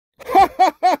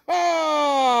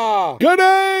Good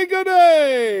day, good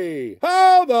day!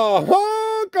 How the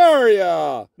honk are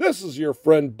ya? This is your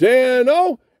friend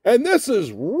Dan-O, and this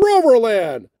is Rover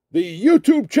Land, the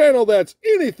YouTube channel that's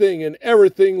anything and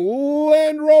everything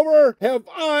Land Rover. Have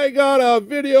I got a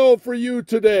video for you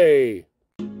today?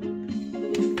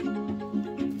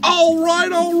 All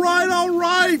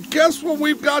right. Guess what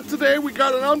we've got today? We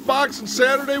got an unboxing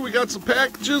Saturday. We got some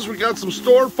packages. We got some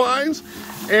store finds.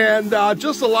 And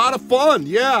just a lot of fun.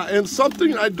 Yeah, and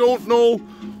something I don't know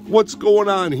what's going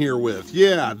on here with.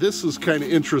 Yeah, this is kind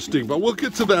of interesting, but we'll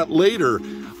get to that later.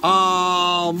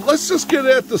 Let's just get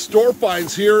at the store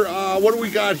finds here. What do we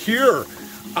got here?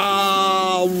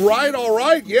 All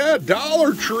right. Yeah,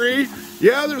 Dollar Tree.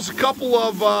 Yeah, there's a couple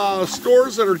of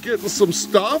stores that are getting some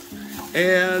stuff.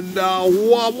 And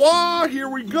here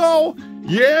we go.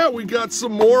 Yeah, we got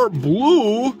some more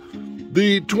blue,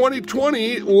 the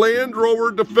 2020 Land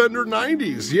Rover Defender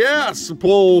 90s. Yes,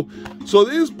 so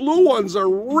these blue ones are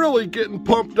really getting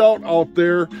pumped out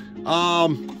there.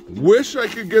 Wish I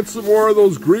could get some more of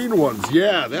those green ones.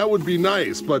 Yeah, that would be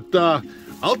nice, but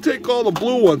I'll take all the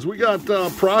blue ones. We got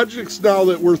projects now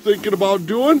that we're thinking about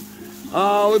doing.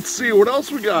 Let's see, what else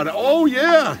we got? Oh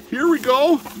yeah, here we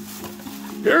go.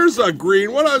 Here's a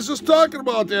green one. I was just talking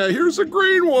about that. Here's a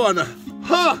green one.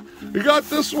 We got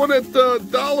this one at the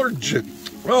Dollar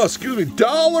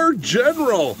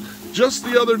General just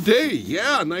the other day.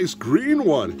 Yeah, nice green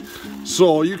one.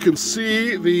 So you can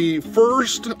see the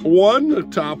first one, the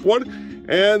top one,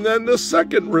 and then the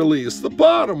second release, the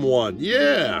bottom one.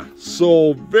 Yeah,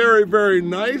 so very, very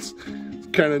nice. It's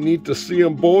kind of neat to see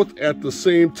them both at the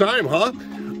same time, huh?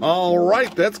 All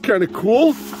right, that's kind of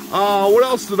cool. What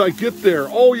else did I get there?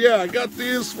 Oh yeah, I got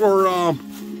these for,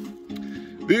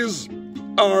 these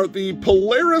are the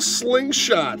Polaris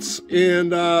slingshots.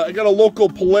 And I got a local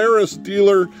Polaris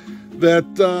dealer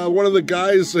that one of the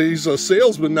guys, he's a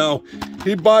salesman now,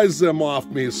 he buys them off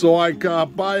me. So I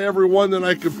buy every one that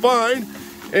I can find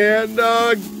and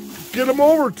get them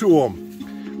over to them.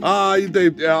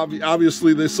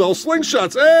 Obviously they sell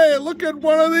slingshots. Hey, look at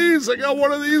one of these. I got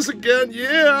one of these again.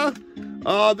 Yeah.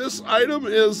 This item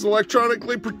is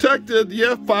electronically protected.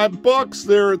 Yeah, $5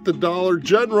 there at the Dollar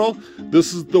General.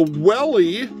 This is the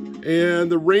Welly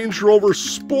and the Range Rover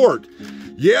Sport.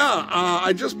 Yeah,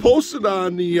 I just posted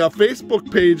on the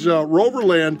Facebook page,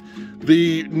 Roverland,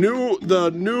 the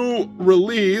new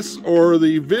release, or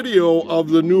the video of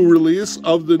the new release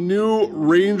of the new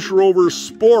Range Rover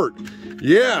Sport.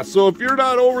 Yeah, so if you're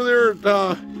not over there,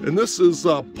 and this is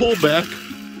pullback,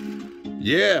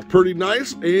 yeah, pretty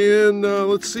nice. And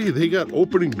let's see, they got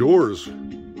opening doors,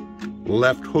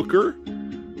 left hooker,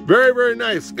 very, very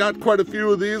nice. Got quite a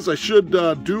few of these. I should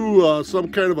do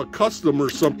some kind of a custom or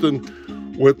something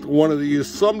with one of these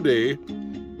someday.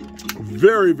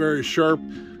 Very, very sharp,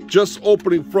 just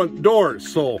opening front doors.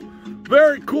 So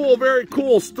very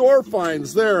cool store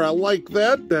finds there. I like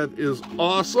that. That is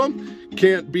awesome.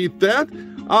 Can't beat that.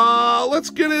 Let's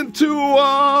get into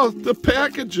the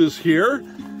packages here.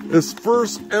 This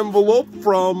first envelope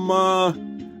from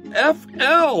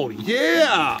FL.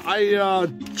 Yeah,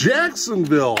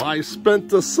 Jacksonville. I spent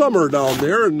the summer down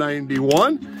there in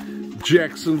 '91.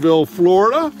 Jacksonville,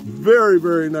 Florida. Very,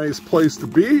 very nice place to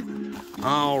be.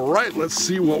 All right, let's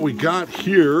see what we got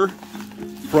here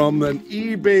from an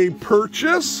eBay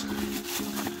purchase.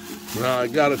 I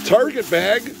got a Target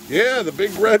bag. Yeah, the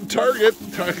big red Target.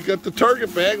 I got the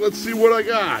Target bag. Let's see what I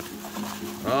got.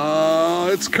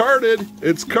 It's carded.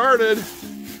 It's carded.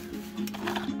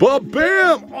 But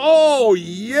bam! Oh,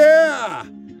 yeah!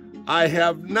 I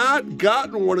have not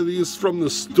gotten one of these from the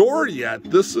store yet.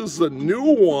 This is a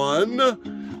new one.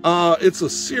 It's a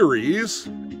series.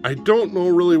 I don't know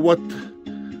really what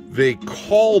they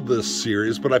call this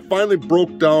series, but I finally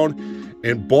broke down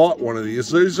and bought one of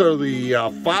these. These are the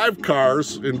 5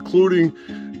 cars, including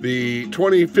the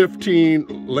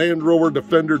 2015 Land Rover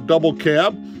Defender Double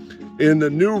Cab in the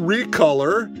new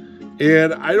recolor.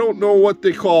 And I don't know what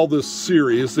they call this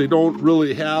series. They don't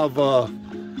really have a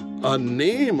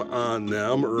name on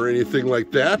them or anything like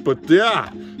that. But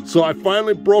yeah, so I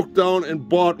finally broke down and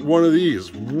bought one of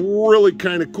these. Really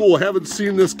kind of cool. I haven't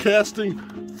seen this casting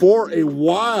for a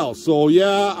while. So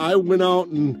yeah, I went out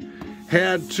and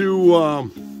had to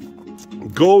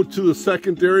go to the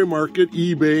secondary market,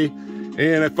 eBay,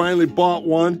 and I finally bought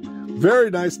one. Very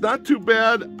nice, not too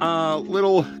bad.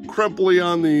 Little crimply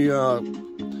on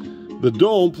the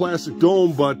dome, plastic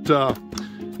dome, but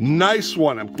nice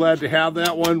one. I'm glad to have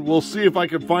that one. We'll see if I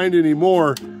can find any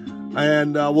more,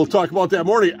 and we'll talk about that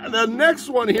more. The next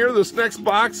one here, this next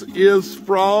box is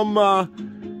from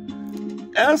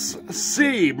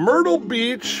SC Myrtle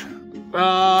Beach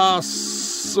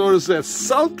what is that?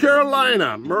 South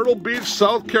Carolina, Myrtle Beach,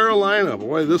 South Carolina.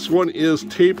 Boy, this one is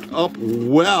taped up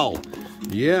well.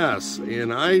 Yes,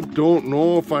 and I don't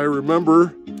know if I remember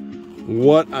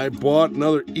what I bought.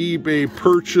 Another eBay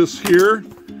purchase here.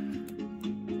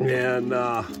 And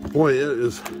boy,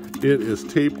 it is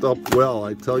taped up well,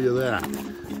 I tell you that.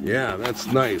 Yeah, that's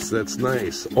nice, that's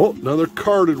nice. Oh, another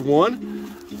carded one.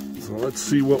 So let's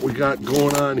see what we got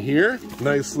going on here.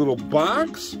 Nice little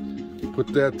box.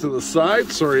 Put that to the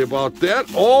side. Sorry about that.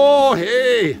 Oh,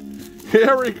 hey,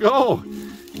 here we go.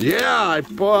 Yeah, I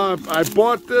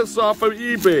bought this off of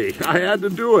eBay. I had to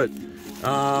do it.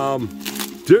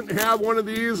 Didn't have one of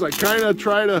these. I kind of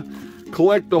try to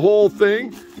collect the whole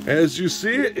thing. As you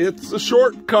see, it's a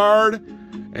short card.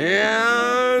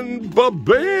 And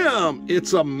ba-bam!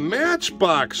 It's a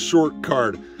Matchbox short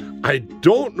card. I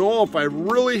don't know if I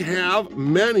really have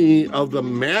many of the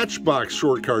Matchbox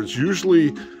short cards.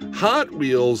 Usually Hot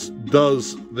Wheels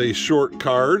does the short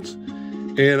cards,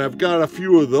 and I've got a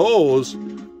few of those,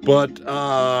 but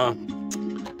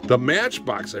the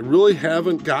Matchbox, I really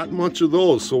haven't got much of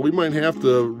those, so we might have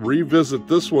to revisit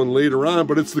this one later on.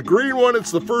 But it's the green one,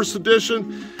 it's the first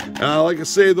edition. Like I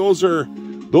say, those are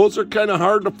kind of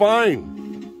hard to find.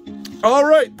 All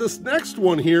right, this next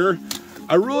one here,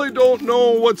 I really don't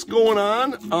know what's going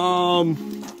on.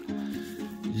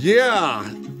 Yeah,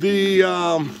 the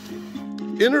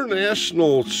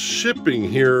international shipping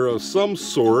here of some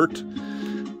sort.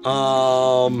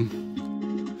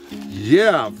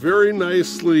 Yeah, very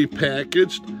nicely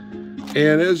packaged.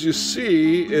 And as you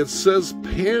see, it says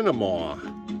Panama.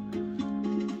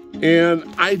 And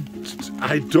I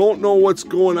don't know what's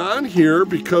going on here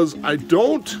because I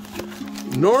don't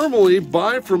normally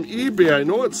buy from eBay. I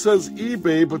know it says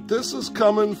eBay, but this is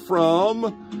coming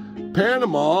from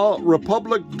Panama,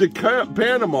 Republic de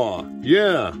Panama.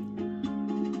 Yeah.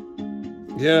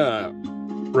 Yeah.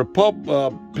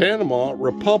 Panama,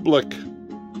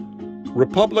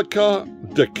 Republica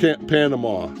de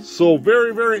Panama. So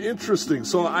very, very interesting.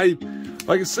 So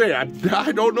like I say, I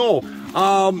don't know.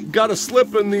 Got a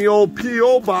slip in the old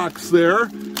P.O. box there.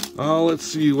 Let's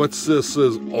see, what's this?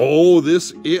 Oh,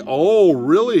 oh,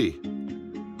 really?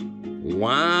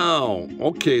 Wow.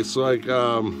 Okay, so I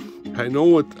know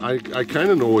what, I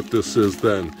kind of know what this is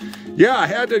then. Yeah,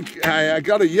 I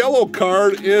got a yellow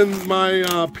card in my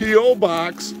P.O.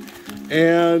 box,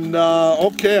 and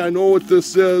okay, I know what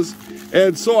this is.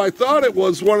 And so I thought it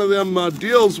was one of them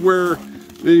deals where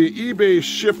the eBay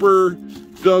shipper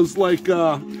does like,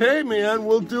 hey man,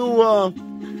 we'll do,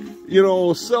 you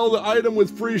know, sell the item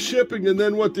with free shipping, and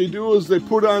then what they do is they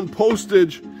put on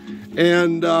postage,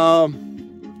 and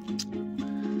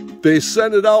they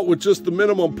send it out with just the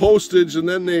minimum postage, and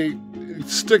then they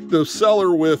stick the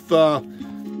seller with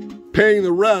paying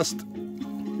the rest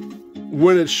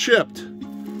when it's shipped.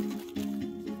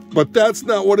 But that's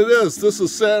not what it is. This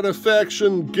is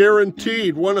satisfaction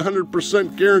guaranteed,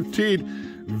 100% guaranteed.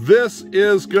 This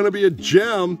is going to be a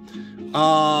gem.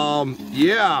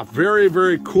 Yeah, very,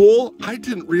 very cool. I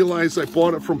didn't realize I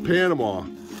bought it from Panama.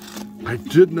 I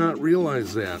did not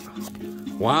realize that.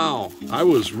 Wow, I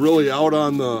was really out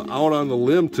on the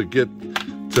limb to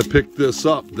pick this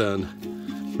up then.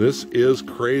 This is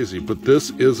crazy, but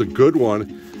this is a good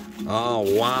one. Oh,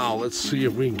 wow. Let's see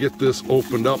if we can get this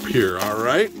opened up here. All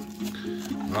right.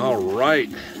 All right.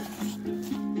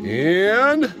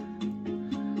 And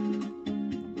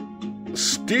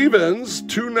Stevens,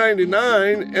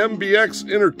 $2.99,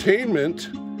 MBX Entertainment.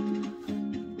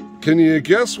 Can you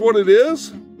guess what it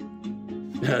is?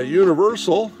 Yeah,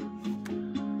 Universal.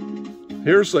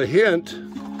 Here's a hint.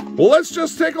 Well, let's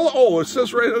just take a look. Oh, it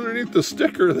says right underneath the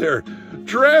sticker there,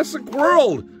 Jurassic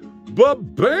World.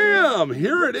 Ba-bam!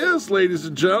 Here it is, ladies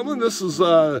and gentlemen. This is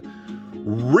a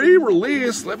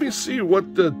re-release. Let me see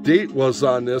what the date was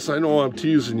on this. I know I'm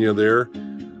teasing you there.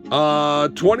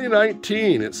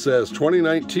 2019, it says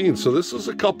 2019. So this is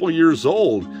a couple years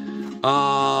old.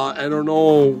 I don't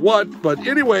know what, but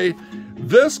anyway,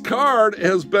 this card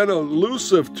has been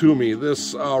elusive to me.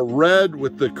 This red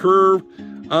with the curve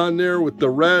on there with the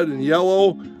red and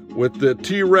yellow with the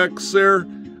T-Rex there.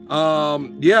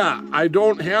 Yeah, I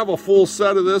don't have a full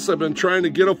set of this. I've been trying to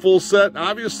get a full set.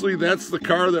 Obviously, that's the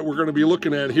car that we're going to be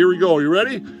looking at. Here we go. You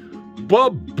ready?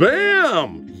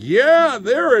 Ba-bam! Yeah,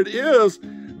 there it is.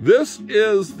 This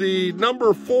is the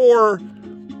number 4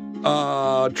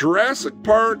 Jurassic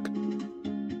Park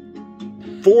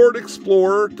Ford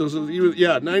Explorer. Does it even?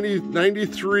 Yeah,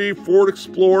 93 Ford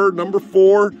Explorer, number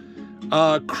 4.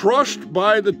 Crushed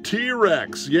by the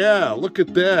T-Rex. Yeah, look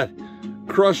at that.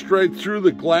 Crushed right through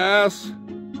the glass.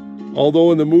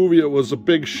 Although in the movie it was a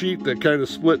big sheet that kind of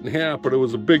split in half, but it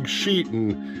was a big sheet,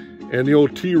 and and the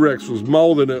old T-Rex was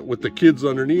mouthing it with the kids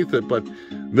underneath it. But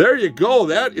there you go.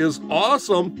 That is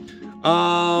awesome.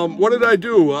 What did I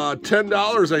do?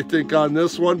 $10, I think, on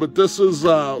this one. But this is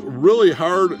a really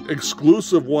hard,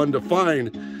 exclusive one to find,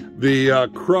 the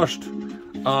crushed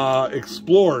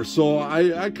Explorer. So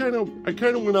I kind of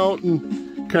went out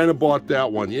and kind of bought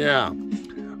that one. Yeah.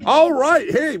 All right.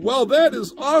 Hey, well, that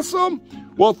is awesome.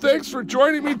 Well, thanks for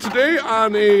joining me today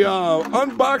on a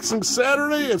Unboxing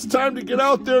Saturday. It's time to get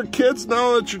out there, kids,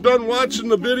 now that you're done watching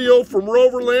the video from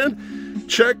Rover Land.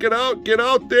 Check it out. Get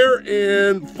out there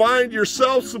and find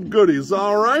yourself some goodies,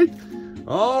 all right?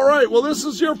 All right. Well, this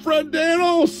is your friend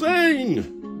Dano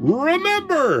saying,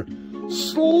 remember,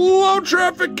 slow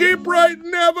traffic, keep right,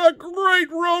 and have a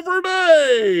great Rover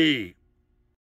day.